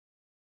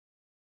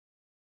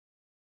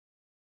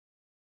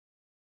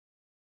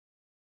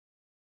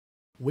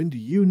When do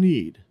you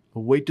need a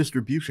weight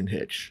distribution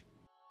hitch?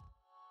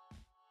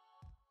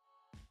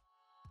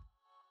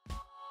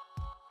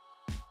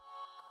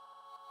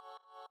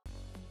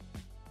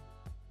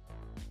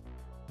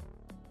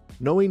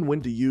 Knowing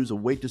when to use a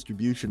weight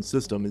distribution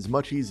system is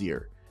much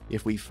easier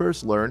if we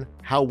first learn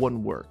how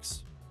one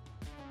works.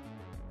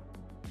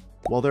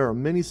 While there are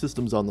many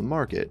systems on the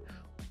market,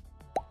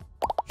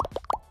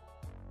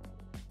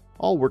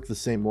 all work the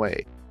same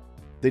way.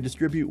 They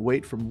distribute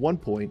weight from one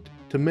point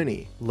to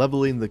many,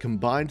 leveling the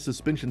combined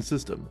suspension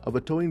system of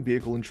a towing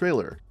vehicle and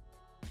trailer.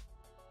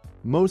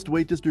 Most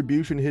weight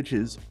distribution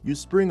hitches use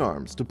spring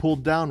arms to pull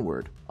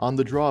downward on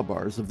the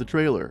drawbars of the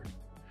trailer.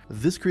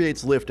 This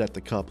creates lift at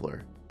the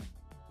coupler,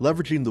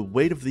 leveraging the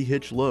weight of the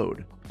hitch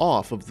load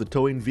off of the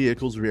towing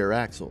vehicle's rear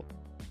axle.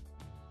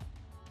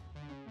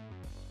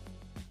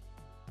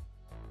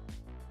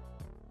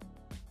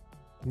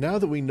 Now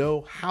that we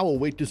know how a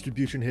weight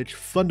distribution hitch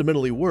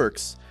fundamentally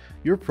works,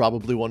 you're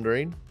probably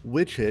wondering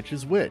which hitch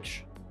is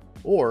which,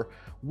 or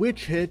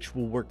which hitch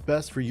will work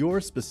best for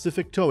your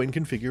specific towing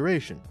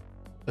configuration.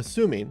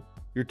 Assuming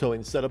your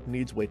towing setup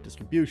needs weight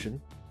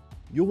distribution,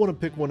 you'll want to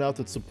pick one out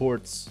that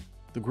supports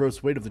the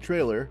gross weight of the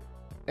trailer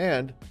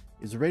and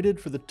is rated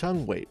for the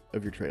tongue weight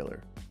of your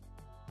trailer.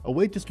 A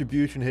weight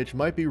distribution hitch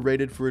might be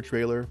rated for a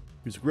trailer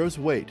whose gross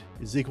weight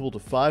is equal to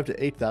 5,000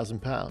 to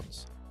 8,000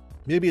 pounds.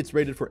 Maybe it's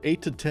rated for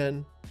 8 to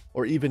 10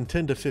 or even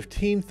 10 to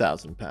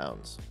 15,000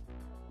 pounds.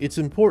 It's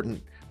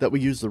important that we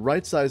use the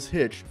right size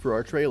hitch for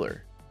our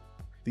trailer.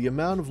 The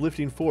amount of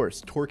lifting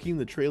force torquing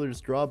the trailer's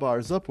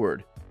drawbars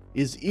upward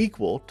is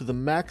equal to the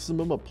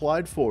maximum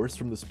applied force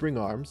from the spring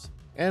arms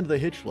and the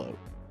hitch load.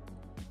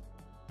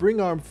 Spring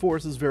arm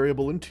force is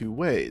variable in two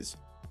ways.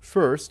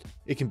 First,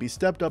 it can be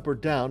stepped up or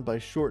down by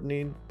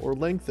shortening or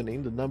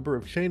lengthening the number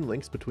of chain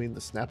links between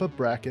the snap-up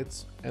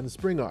brackets and the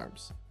spring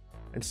arms.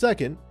 And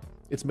second,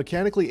 it's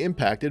mechanically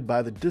impacted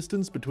by the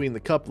distance between the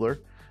coupler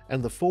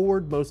and the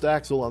forwardmost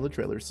axle on the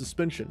trailer's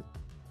suspension.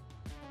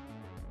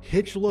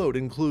 Hitch load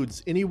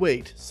includes any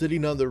weight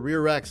sitting on the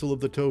rear axle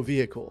of the tow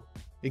vehicle,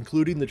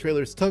 including the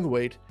trailer's tongue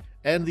weight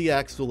and the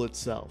axle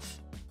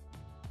itself.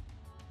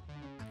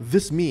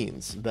 This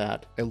means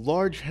that a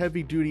large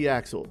heavy-duty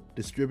axle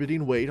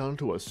distributing weight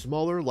onto a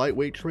smaller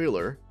lightweight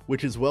trailer,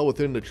 which is well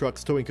within the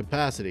truck's towing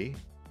capacity,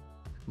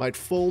 might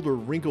fold or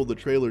wrinkle the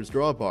trailer's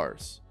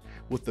drawbars,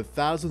 with the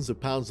thousands of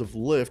pounds of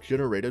lift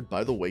generated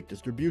by the weight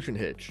distribution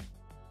hitch.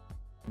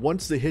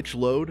 Once the hitch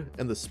load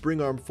and the spring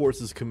arm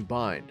forces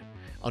combined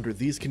under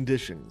these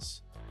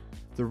conditions,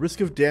 the risk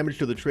of damage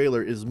to the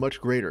trailer is much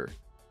greater,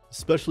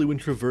 especially when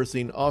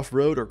traversing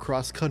off-road or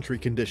cross-country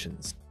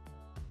conditions.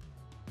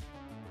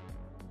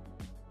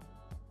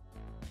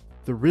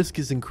 The risk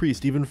is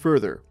increased even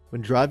further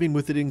when driving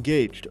with it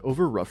engaged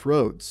over rough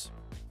roads,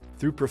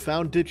 through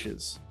profound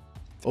ditches,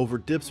 over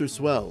dips or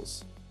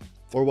swells,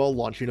 or while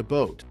launching a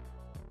boat.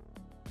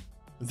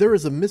 There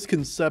is a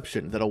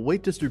misconception that a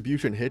weight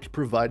distribution hitch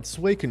provides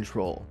sway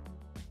control.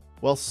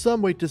 While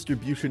some weight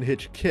distribution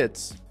hitch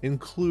kits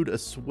include a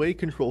sway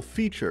control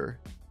feature,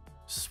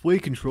 sway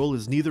control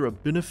is neither a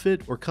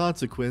benefit or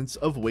consequence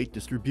of weight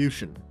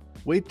distribution.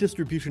 Weight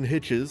distribution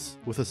hitches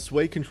with a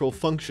sway control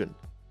function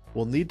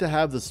will need to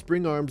have the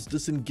spring arms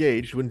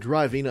disengaged when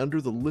driving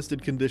under the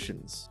listed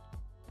conditions.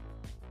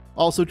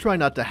 Also, try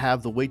not to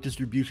have the weight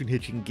distribution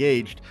hitch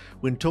engaged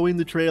when towing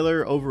the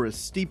trailer over a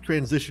steep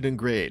transition in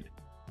grade,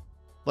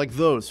 like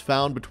those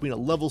found between a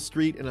level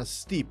street and a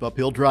steep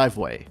uphill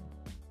driveway.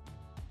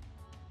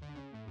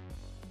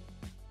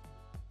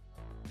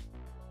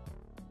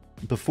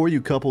 Before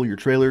you couple your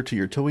trailer to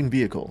your towing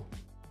vehicle,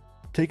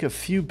 take a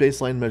few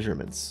baseline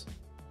measurements.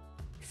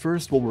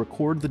 First, we'll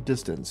record the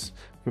distance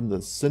from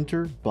the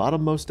center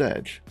bottommost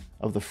edge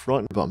of the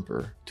front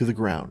bumper to the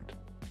ground,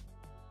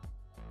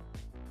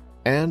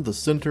 and the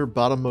center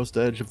bottommost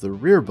edge of the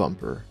rear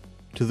bumper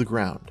to the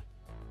ground.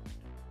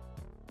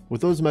 With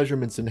those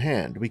measurements in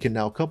hand, we can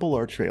now couple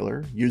our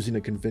trailer using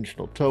a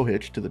conventional tow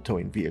hitch to the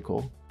towing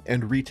vehicle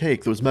and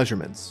retake those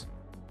measurements.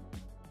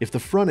 If the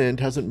front end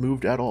hasn't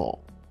moved at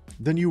all,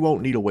 then you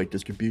won't need a weight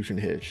distribution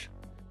hitch.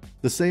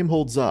 The same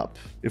holds up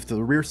if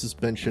the rear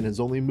suspension has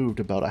only moved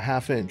about a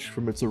 ½ inch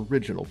from its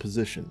original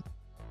position.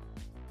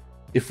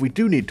 If we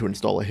do need to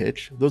install a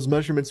hitch, those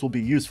measurements will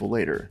be useful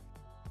later.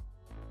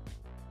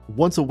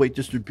 Once a weight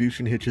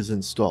distribution hitch is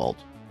installed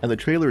and the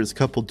trailer is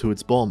coupled to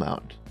its ball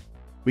mount,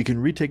 we can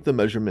retake the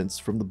measurements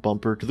from the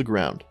bumper to the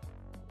ground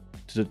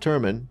to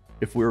determine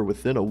if we are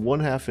within a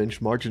 1/2 inch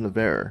margin of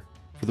error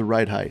for the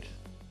ride height.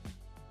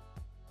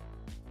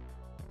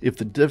 If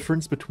the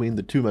difference between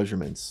the two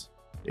measurements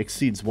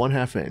exceeds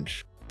 1/2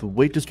 inch, the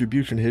weight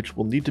distribution hitch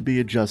will need to be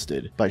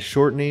adjusted by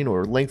shortening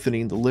or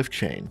lengthening the lift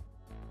chain,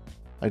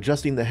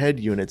 adjusting the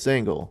head unit's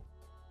angle,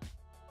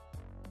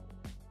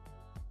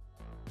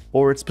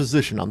 or its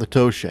position on the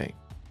tow shank,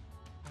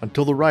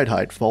 until the ride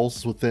height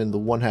falls within the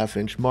 1/2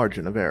 inch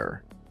margin of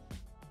error.